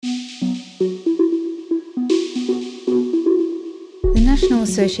National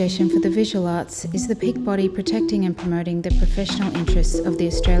Association for the Visual Arts is the peak body protecting and promoting the professional interests of the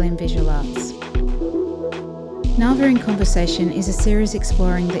Australian visual arts. NAVA in Conversation is a series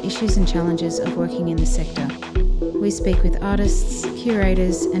exploring the issues and challenges of working in the sector. We speak with artists,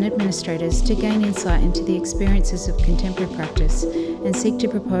 curators and administrators to gain insight into the experiences of contemporary practice and seek to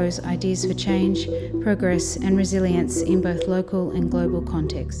propose ideas for change, progress and resilience in both local and global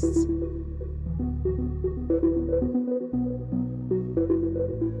contexts.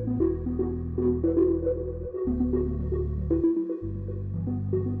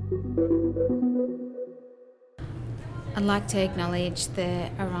 I'd like to acknowledge the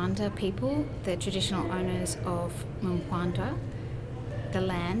Aranda people, the traditional owners of Mumwanda, the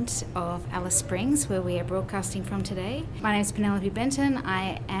land of Alice Springs, where we are broadcasting from today. My name is Penelope Benton.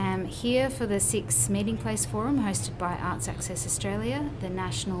 I am here for the 6th Meeting Place Forum hosted by Arts Access Australia, the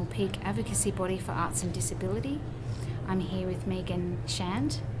national peak advocacy body for arts and disability. I'm here with Megan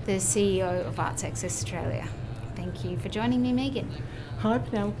Shand, the CEO of Arts Access Australia. Thank you for joining me, Megan. Hi,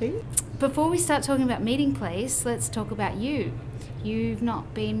 Penelope. Before we start talking about Meeting Place, let's talk about you. You've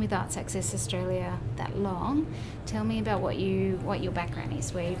not been with Arts Access Australia that long. Tell me about what your background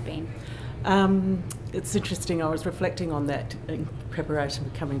is, where you've been. It's interesting. I was reflecting on that in preparation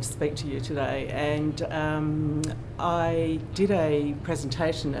for coming to speak to you today, and I did a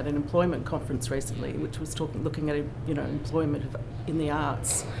presentation at an employment conference recently, which was looking at employment in the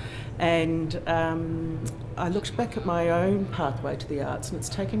arts. And I looked back at my own pathway to the arts, and it's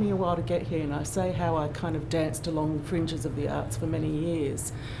taken me a while to get here, and I say how I kind of danced along the fringes of the arts for many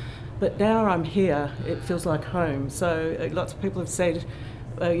years. But now I'm here, it feels like home. So lots of people have said,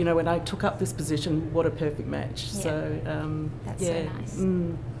 when I took up this position, what a perfect match. Yeah. So that's so nice.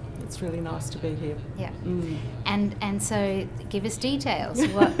 It's really nice to be here. Yeah. And so give us details.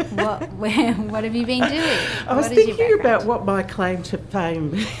 What have you been doing? I was thinking about what my claim to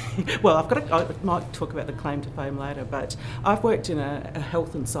fame. Well, I might talk about the claim to fame later, but I've worked in a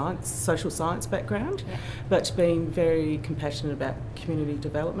health and science, social science background, but been very compassionate about community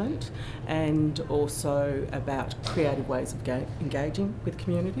development and also about creative ways of engaging with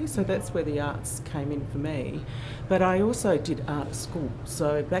community. So that's where the arts came in for me. But I also did art at school.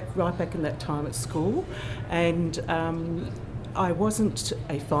 So right back in that time at school, and I wasn't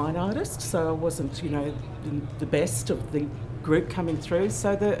a fine artist, so I wasn't, the best of the group coming through.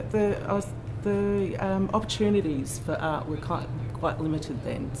 So the opportunities for art were quite limited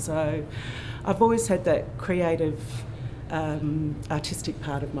then. So I've always had that creative, artistic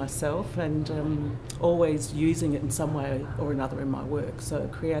part of myself, and always using it in some way or another in my work. So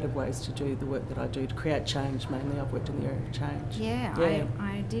creative ways to do the work that I do to create change. Mainly, I've worked in the area of change. Yeah.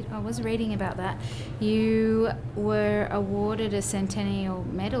 I was reading about that. You were awarded a Centennial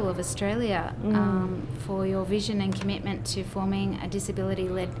Medal of Australia for your vision and commitment to forming a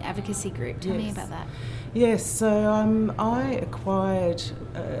disability-led advocacy group. Tell me about that. Yes. So I acquired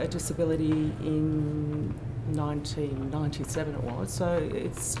a disability in 1997 it was, so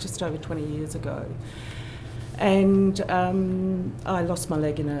it's just over 20 years ago. And I lost my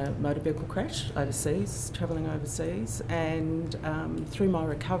leg in a motor vehicle crash travelling overseas, and through my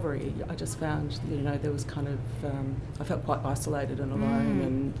recovery I just found, there was kind of, I felt quite isolated and alone,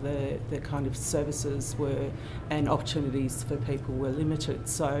 and the kind of services and opportunities for people were limited.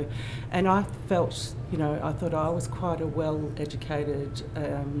 So, and I felt, I thought I was quite a well-educated,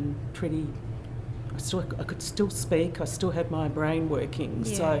 I could still speak, I still had my brain working,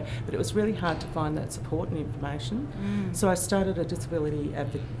 but it was really hard to find that support and information. So I started a disability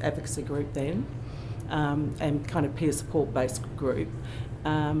advocacy group then, and kind of peer support based group,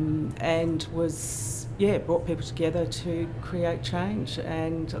 and brought people together to create change.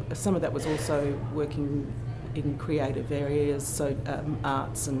 And some of that was also working in creative areas, so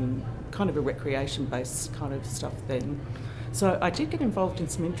arts and kind of a recreation based kind of stuff then. So I did get involved in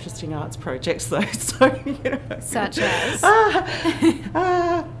some interesting arts projects though. So, Such as?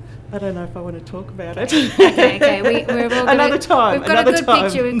 I don't know if I want to talk about it. Okay. We're all another time. We've got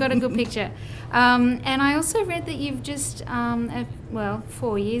a good picture. And I also read that you've just,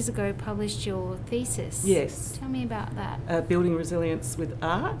 4 years ago, published your thesis. Yes. Tell me about that. Building resilience with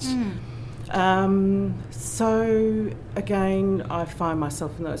art. So again, I find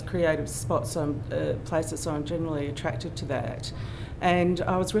myself in those creative spots, places, so I'm generally attracted to that. And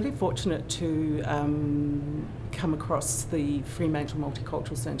I was really fortunate to come across the Fremantle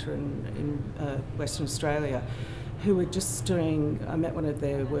Multicultural Centre in Western Australia, who were just doing, I met one of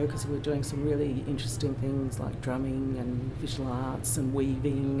their workers who were doing some really interesting things like drumming and visual arts and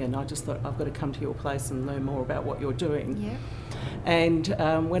weaving, and I just thought, I've got to come to your place and learn more about what you're doing. Yeah. And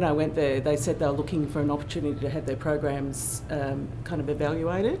when I went there, they said they were looking for an opportunity to have their programs kind of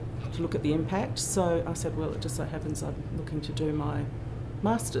evaluated, to look at the impact. So I said, well, it just so happens I'm looking to do my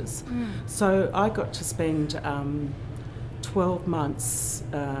Masters. So I got to spend 12 months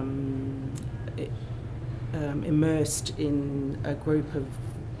immersed in a group of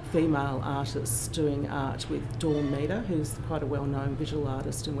female artists doing art with Dawn Meader, who's quite a well-known visual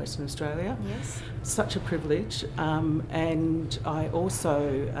artist in Western Australia. Yes. Such a privilege. And I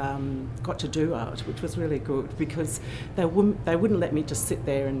also got to do art, which was really good because they wouldn't let me just sit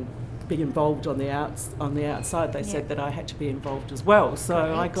there and be involved on the outside. They said that I had to be involved as well. So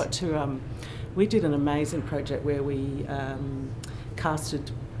Great. I got to, we did an amazing project where we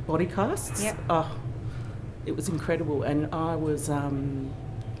casted body casts. Yep. Oh, it was incredible, and I was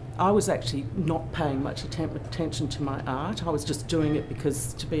actually not paying much attention to my art. I was just doing it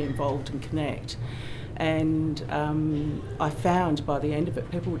because to be involved and connect. And I found by the end of it,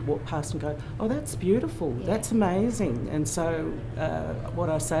 people would walk past and go, "Oh, that's beautiful, that's amazing." And so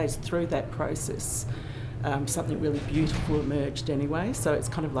what I say is through that process, something really beautiful emerged anyway. So it's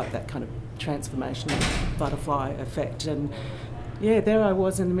kind of like that kind of transformational butterfly effect. And yeah, there I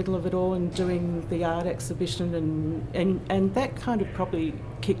was in the middle of it all and doing the art exhibition, and that kind of probably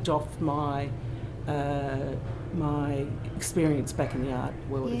kicked off my my experience back in the art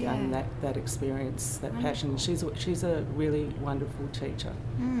world again. That experience, that passion. She's a really wonderful teacher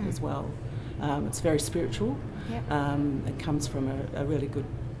as well. It's very spiritual. It comes from a really good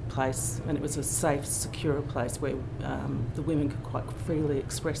place, and it was a safe, secure place where the women could quite freely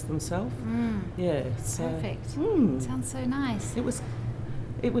express themselves. Yeah, so Perfect. Sounds so nice.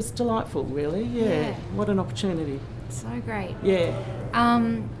 It was delightful, really. Yeah. What an opportunity. So great. Yeah.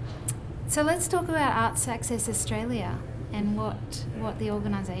 So let's talk about Arts Access Australia and what the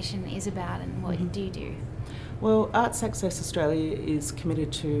organisation is about and what you do. Well, Arts Access Australia is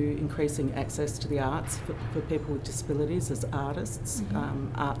committed to increasing access to the arts for people with disabilities as artists,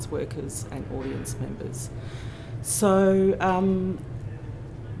 arts workers and audience members. So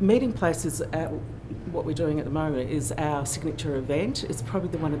Meeting Places, what we're doing at the moment, is our signature event. It's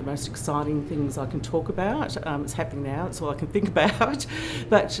probably one of the most exciting things I can talk about. It's happening now, it's all I can think about.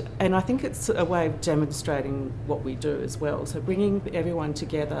 And I think it's a way of demonstrating what we do as well. So bringing everyone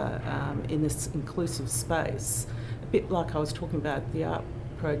together in this inclusive space, a bit like I was talking about the art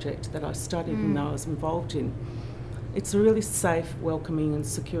project that I studied and I was involved in. It's a really safe, welcoming and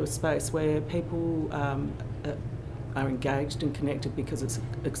secure space where people are engaged and connected because it's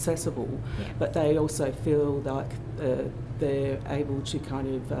accessible, but they also feel like they're able to kind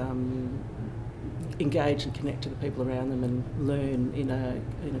of engage and connect to the people around them and learn in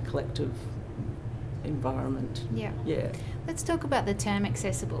a collective environment. Yeah. Yeah. Let's talk about the term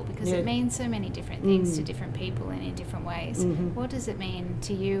accessible because it means so many different things to different people and in different ways. What does it mean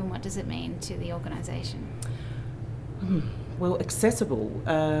to you and what does it mean to the organisation? Well, accessible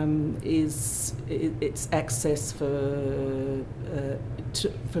it's access for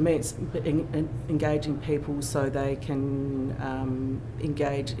me. It's engaging people so they can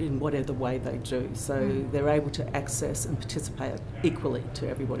engage in whatever way they do. So they're able to access and participate equally to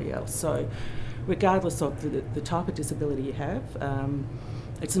everybody else. So, regardless of the type of disability you have.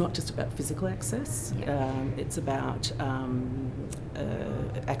 It's not just about physical access, it's about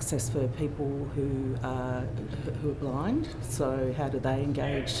access for people who are blind. So how do they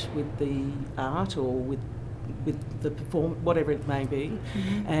engage with the art or with the whatever it may be,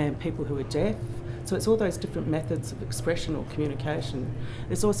 and people who are deaf. So it's all those different methods of expression or communication.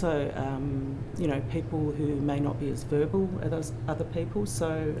 There's also, people who may not be as verbal as other people. So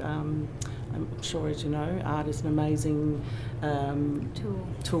I'm sure, as you know, art is an amazing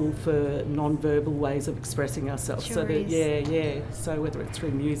tool for non-verbal ways of expressing ourselves. Sure so that, is. So whether it's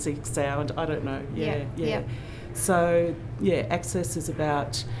through music, sound, I don't know. Yeah. So access is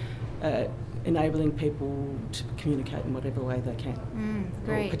about enabling people to communicate in whatever way they can.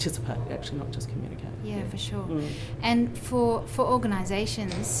 Great. Or participate, actually, not just communicate. Yeah, for sure. And for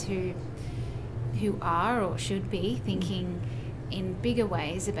organisations who are or should be thinking in bigger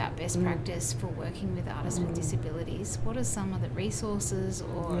ways about best practice for working with artists with disabilities, what are some of the resources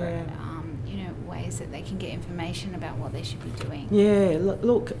or ways that they can get information about what they should be doing? Yeah,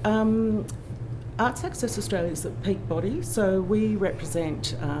 look, Arts Access Australia is a peak body, so we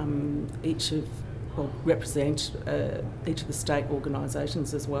represent each of or represent each of the state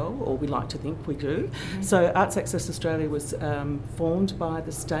organisations as well, or we like to think we do. Mm-hmm. So Arts Access Australia was formed by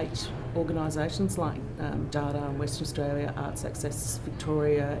the state organisations like DADA in Western Australia, Arts Access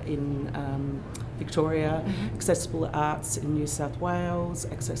Victoria in Victoria, mm-hmm. Accessible Arts in New South Wales,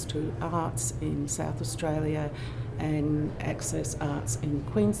 Access to Arts in South Australia, and Access Arts in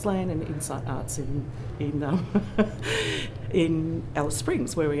Queensland, and Insight Arts in Alice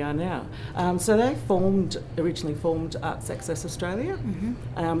Springs, where we are now. So they originally formed Arts Access Australia,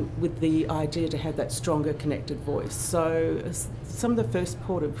 mm-hmm. With the idea to have that stronger connected voice. So some of the first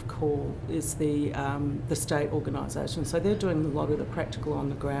port of call is the state organisation. So they're doing a lot of the practical on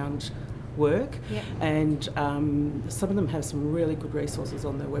the ground work, yep. And some of them have some really good resources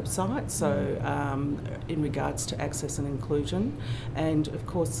on their website, so in regards to access and inclusion, and of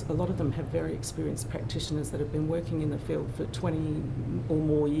course a lot of them have very experienced practitioners that have been working in the field for 20 or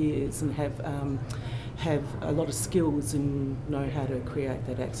more years and have a lot of skills and know how to create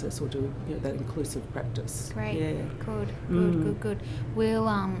that access or do that inclusive practice. Great, yeah. Good.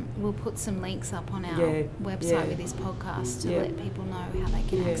 We'll put some links up on our website with this podcast to let people know how they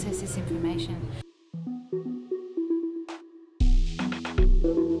can access this information.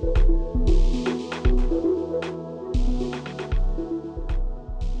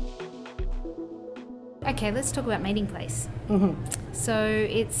 Okay, let's talk about Meeting Place. Mm-hmm. So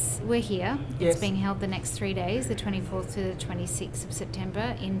we're here. Yes. It's being held the next 3 days, the 24th to the 26th of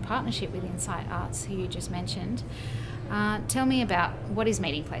September, in partnership with Insight Arts, who you just mentioned. Tell me about what is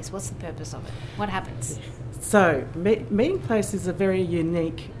Meeting Place? What's the purpose of it? What happens? So, Meeting Place is a very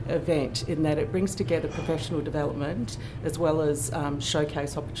unique event in that it brings together professional development as well as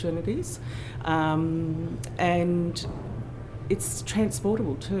showcase opportunities, and it's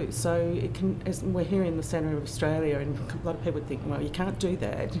transportable too, so it can. As we're here in the centre of Australia, and a lot of people think, well, you can't do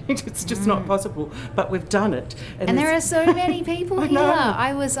that. It's just not possible. But we've done it, and there are so many people here.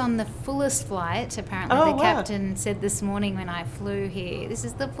 I was on the fullest flight. Apparently, the captain said this morning when I flew here, this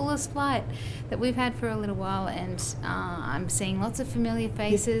is the fullest flight that we've had for a little while, and I'm seeing lots of familiar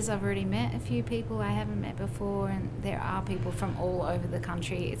faces. I've already met a few people I haven't met before, and there are people from all over the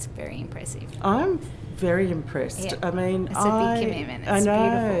country. It's very impressive. I'm very impressed. Yeah. I mean, it's a big commitment. It's I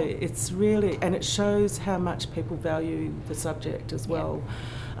know, beautiful. It's really, and it shows how much people value the subject as well.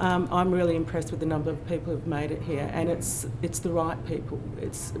 I'm really impressed with the number of people who've made it here, and it's the right people.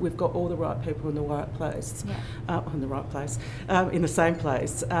 We've got all the right people in the right place, in the same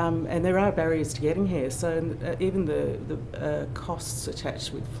place, and there are barriers to getting here. So even the costs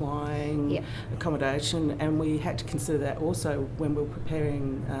attached with flying, accommodation, and we had to consider that also when we were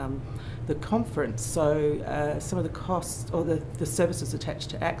preparing the conference. So some of the costs or the services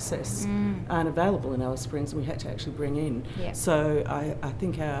attached to access aren't available in Alice Springs, and we had to actually bring in. Yep. So I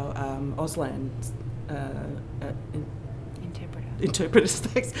think our Auslan interpreters,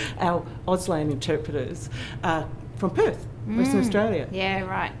 thanks. Our Auslan interpreters are from Perth, Western Australia. Yeah,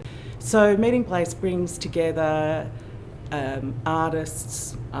 right. So Meeting Place brings together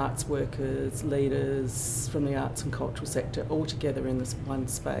artists, arts workers, leaders from the arts and cultural sector all together in this one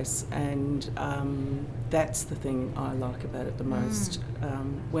space, and that's the thing I like about it the most.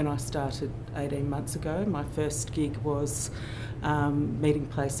 When I started 18 months ago, my first gig was Meeting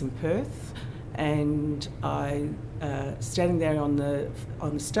Place in Perth, and I standing there on the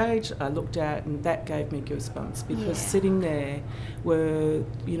stage, I looked out, and that gave me goosebumps, because sitting there were,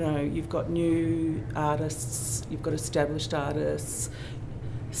 you've got new artists, you've got established artists,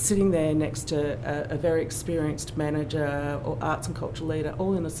 sitting there next to a very experienced manager or arts and cultural leader,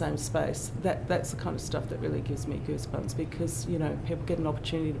 all in the same space. That's the kind of stuff that really gives me goosebumps, because people get an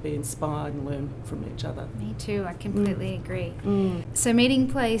opportunity to be inspired and learn from each other. Me too, I completely agree. So Meeting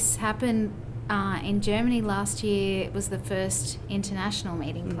Place happened in Germany last year. It was the first international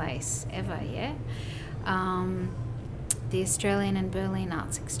meeting place ever, the Australian and Berlin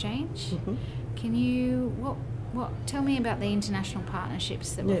Arts Exchange. Can you, tell me about the international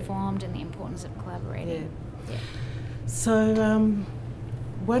partnerships that were formed and the importance of collaborating. So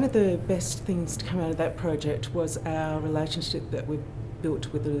one of the best things to come out of that project was our relationship that we've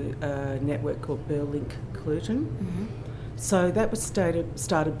built with a network called Berlink Inclusion. So that was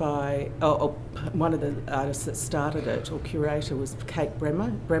started by one of the artists that started it, or curator, was Kate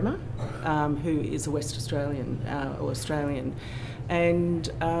Bremer, who is a West Australian or Australian. And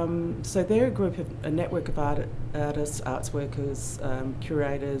so they're a network of artists, arts workers,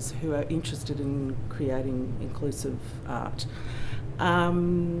 curators who are interested in creating inclusive art.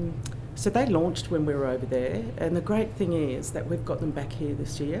 So they launched when we were over there, and the great thing is that we've got them back here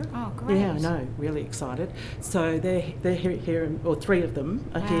this year. Oh, great. Yeah, I know, really excited. So they're here, or three of them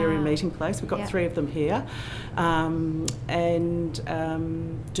are here in Meeting Place. We've got three of them here. And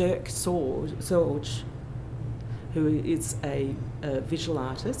Dirk Sorge, who is a visual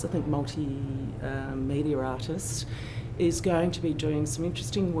artist, I think multi-media artist, is going to be doing some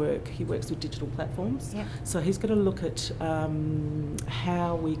interesting work. He works with digital platforms. Yep. So he's going to look at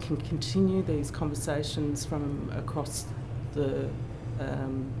how we can continue these conversations from across the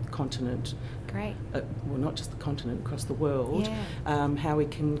continent. Great. Well, not just the continent, across the world. Yeah. How we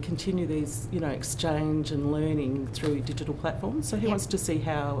can continue these, exchange and learning through digital platforms. So he wants to see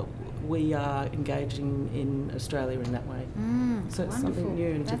how we are engaging in Australia in that way. So it's something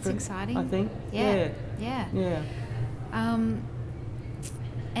new and different. That's exciting. I think. Yeah.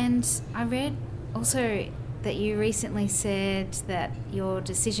 And I read also that you recently said that your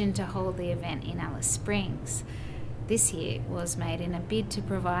decision to hold the event in Alice Springs this year was made in a bid to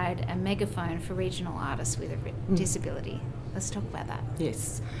provide a megaphone for regional artists with a disability. Let's talk about that.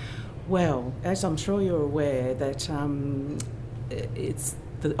 Yes. Well, as I'm sure you're aware, that it's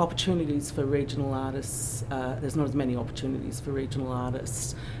the opportunities for regional artists, there's not as many opportunities for regional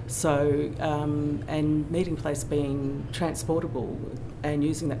artists. So, and Meeting Place being transportable and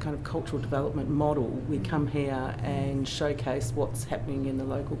using that kind of cultural development model, we come here and showcase what's happening in the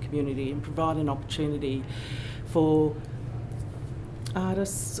local community and provide an opportunity for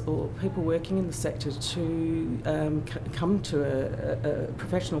artists or people working in the sector to come to a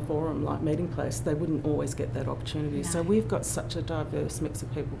professional forum like Meeting Place. They wouldn't always get that opportunity. No. So we've got such a diverse mix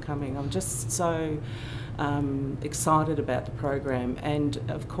of people coming. I'm just so excited about the program, and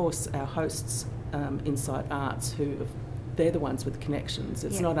of course our hosts, Insight Arts, they're the ones with the connections.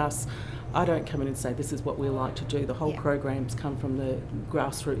 It's not us. I don't come in and say this is what we like to do. The whole programs come from the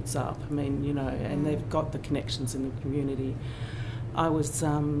grassroots up. I mean, and they've got the connections in the community. I was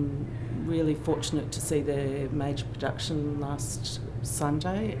really fortunate to see their major production last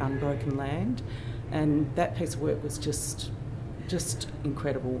Sunday, Unbroken Land, and that piece of work was just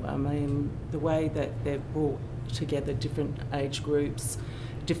incredible. I mean, the way that they've brought together different age groups,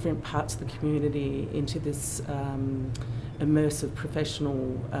 different parts of the community into this immersive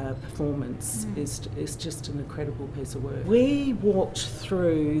professional performance is just an incredible piece of work. We walked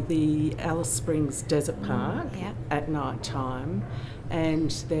through the Alice Springs Desert Park at night time, and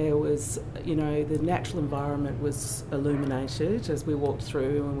there was, the natural environment was illuminated as we walked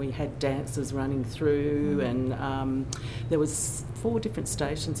through, and we had dancers running through, and there was 4 different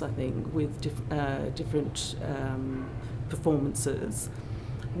stations, I think, with different performances.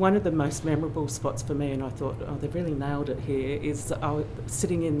 One of the most memorable spots for me, and I thought, they've really nailed it here, is I was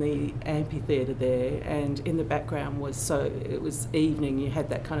sitting in the amphitheatre there, and in the background it was evening, you had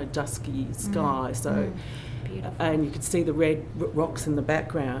that kind of dusky sky, beautiful. And you could see the red rocks in the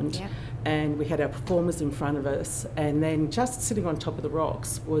background, and we had our performers in front of us, and then just sitting on top of the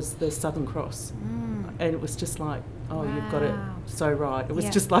rocks was the Southern Cross. And it was just like, you've got it so right. It was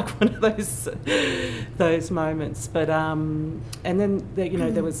just like one of those moments. But and then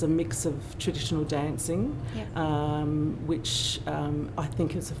there was a mix of traditional dancing, which I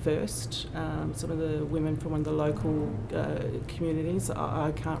think is a first. Some of the women from one of the local communities,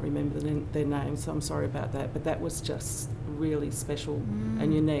 I can't remember their names, so I'm sorry about that. But that was just really special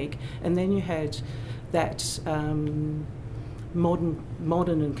and unique. And then you had that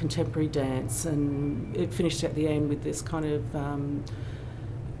modern and contemporary dance, and it finished at the end with this kind of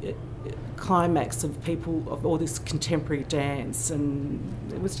climax of people of all this contemporary dance, and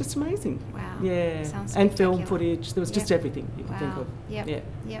it was just amazing. Wow. Yeah. Sounds and film footage. There was just everything you could think of. Yep.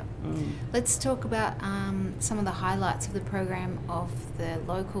 Let's talk about some of the highlights of the program of the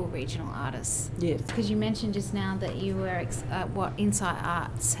local regional artists. Yes. Because you mentioned just now that you were what Insight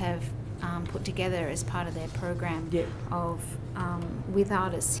Arts have put together as part of their program of with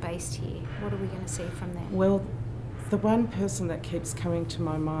artists based here. What are we going to see from them? Well, the one person that keeps coming to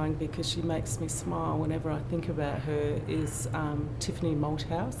my mind, because she makes me smile whenever I think about her, is Tiffany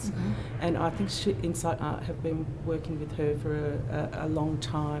Malthouse. And I think Insight Art have been working with her for a long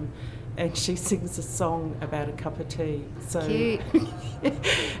time. And she sings a song about a cup of tea. So cute.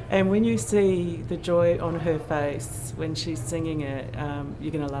 And when you see the joy on her face when she's singing it,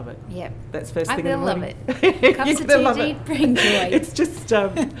 you're going to love it. Yep. That's first thing in the morning. I will love it. Cups of tea do bring joy. It's just,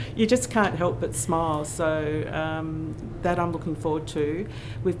 you just can't help but smile. So that I'm looking forward to.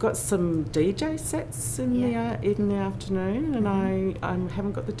 We've got some DJ sets in the afternoon, and I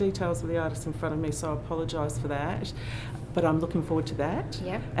haven't got the details of the artists in front of me, so I apologise for that. But I'm looking forward to that.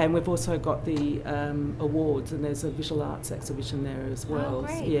 Yep. And we've also also got the awards, and there's a visual arts exhibition there as well. Oh,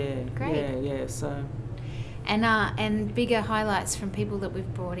 great. Yeah, Great. yeah. So, and bigger highlights from people that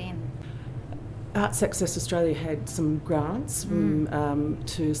we've brought in. Arts Access Australia had some grants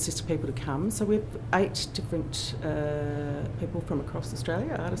to assist people to come. So we have 8 different people from across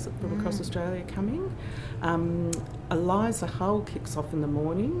Australia, artists from across Australia coming. Eliza Hull kicks off in the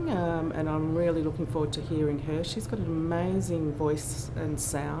morning, and I'm really looking forward to hearing her. She's got an amazing voice and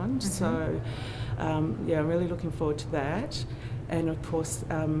sound, so I'm really looking forward to that. And of course,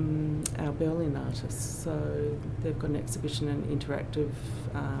 our Berlin artists, so they've got an exhibition and interactive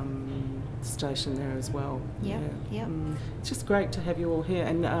station there as well. It's just great to have you all here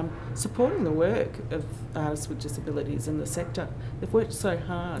and supporting the work of artists with disabilities in the sector. They've worked so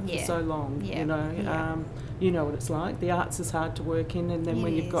hard for so long, you know. You know what it's like. The arts is hard to work in, and then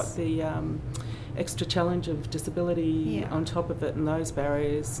when you've got the extra challenge of disability on top of it and those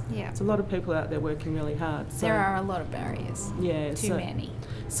barriers, there's a lot of people out there working really hard. So, there are a lot of barriers. Too many.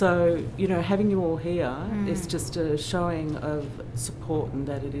 So, you know, having you all here is just a showing of support and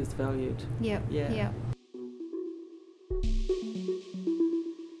that it is valued. Yep.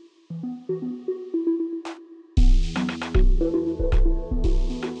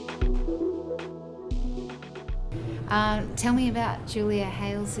 Tell me about Julia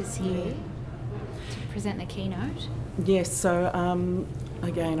Hales is here to present the keynote. Yes, so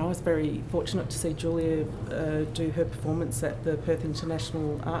again, I was very fortunate to see Julia do her performance at the Perth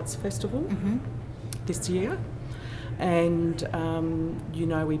International Arts Festival this year. And, You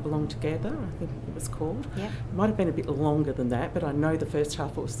Know We Belong Together, I think it was called. It might have been a bit longer than that, but I know the first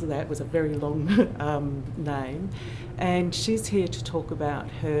half was a very long name. And she's here to talk about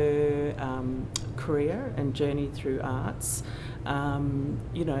her career and journey through arts.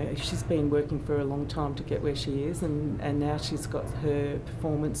 You know, she's been working for a long time to get where she is, and now she's got her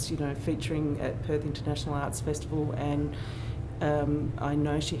performance, you know, featuring at Perth International Arts Festival, and I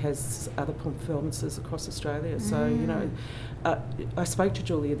know she has other performances across Australia. So, you know, I spoke to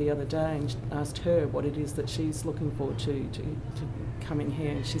Julia the other day and asked her what it is that she's looking forward to coming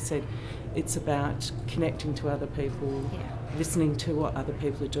here, and she said it's about connecting to other people, listening to what other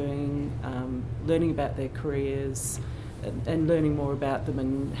people are doing, learning about their careers, and learning more about them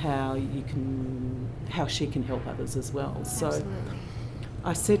and how she can help others as well. Absolutely. So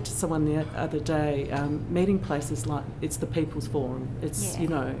I said to someone the other day, meeting places like it's the People's Forum. It's you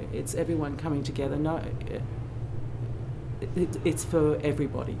know, it's everyone coming together. No, it's for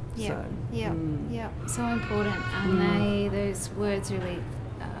everybody. So important. And those words really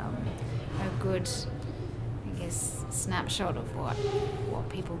are a good, I guess, snapshot of what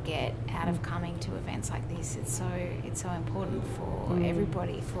people get out of coming to events like this. It's so important for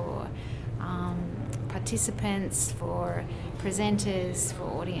everybody, for participants, for presenters, for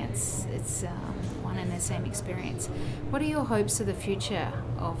audience. It's one and the same experience. What are your hopes for the future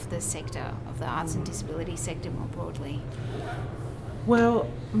of the sector, of the arts and disability sector more broadly? Well,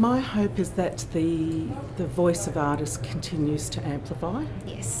 my hope is that the voice of artists continues to amplify.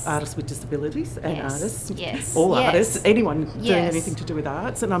 Yes. Artists with disabilities and artists. Yes. All artists, anyone doing anything to do with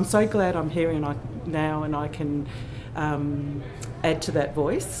arts. And I'm so glad I'm here now and I can add to that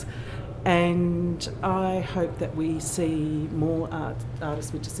voice. And I hope that we see more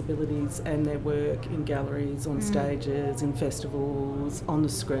artists with disabilities and their work in galleries, on stages, in festivals, on the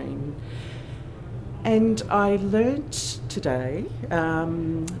screen. And I learnt today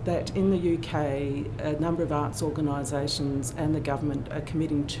that in the UK, a number of arts organisations and the government are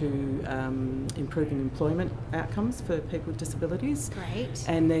committing to improving employment outcomes for people with disabilities. Great.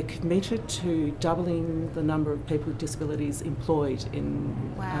 And they're committed to doubling the number of people with disabilities employed in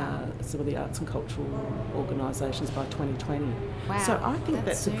some of the arts and cultural organisations by 2020. Wow. So I think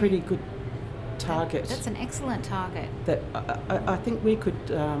that's a pretty good target. That's an excellent target. That I think we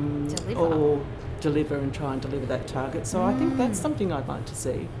could all deliver and try and deliver that target. So I think that's something I'd like to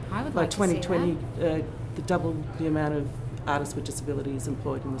see. I would by like 2020, to see that. The double the amount of artists with disabilities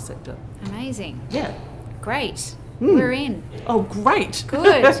employed in the sector. Amazing. Yeah. Great. We're in. Oh, great.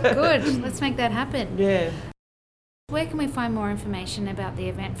 Good. Let's make that happen. Yeah. Where can we find more information about the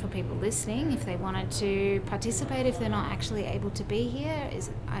event for people listening if they wanted to participate, if they're not actually able to be here?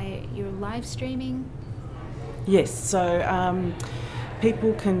 You're live streaming? Yes, so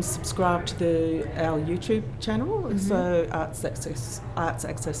people can subscribe to our YouTube channel, so Arts Access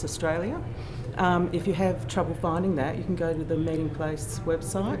Australia. If you have trouble finding that, you can go to the Meeting Place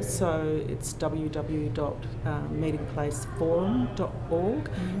website. So it's www.meetingplaceforum.org,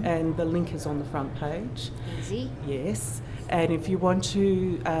 and the link is on the front page. Easy. Yes. And if you want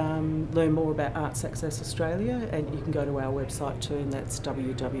to learn more about Arts Access Australia, and you can go to our website too, and that's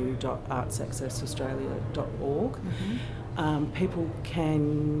www.artsaccessaustralia.org. People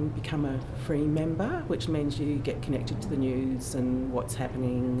can become a free member, which means you get connected to the news and what's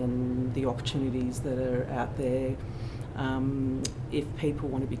happening and the opportunities that are out there. If people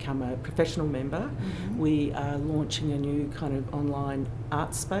want to become a professional member, we are launching a new kind of online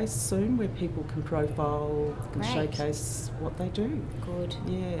art space soon where people can profile and showcase what they do. Good.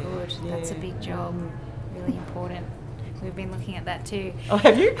 Yeah. Good. Yeah. That's a big job. Really important. We've been looking at that too. Oh,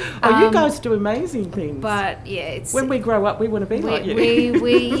 have you? Oh, you guys do amazing things. But yeah, it's when we grow up, we want to be like you.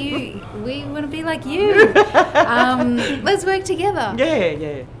 We want to be like you. Let's work together.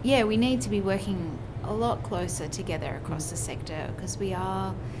 Yeah. Yeah, we need to be working a lot closer together across the sector, because we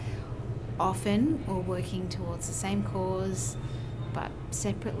are often all working towards the same cause, but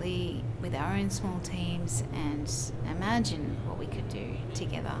separately with our own small teams, and imagine what we could do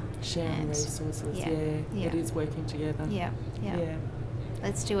together. Sharing resources, it is working together. Yeah.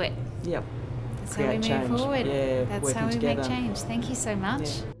 Let's do it. Yep. That's Create how we move change. forward. Yeah, That's how we together. make change. Thank you so much.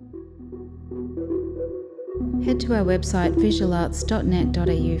 Yeah. Head to our website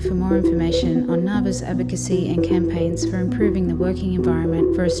visualarts.net.au for more information on NAVA's advocacy and campaigns for improving the working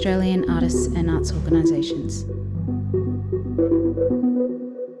environment for Australian artists and arts organisations.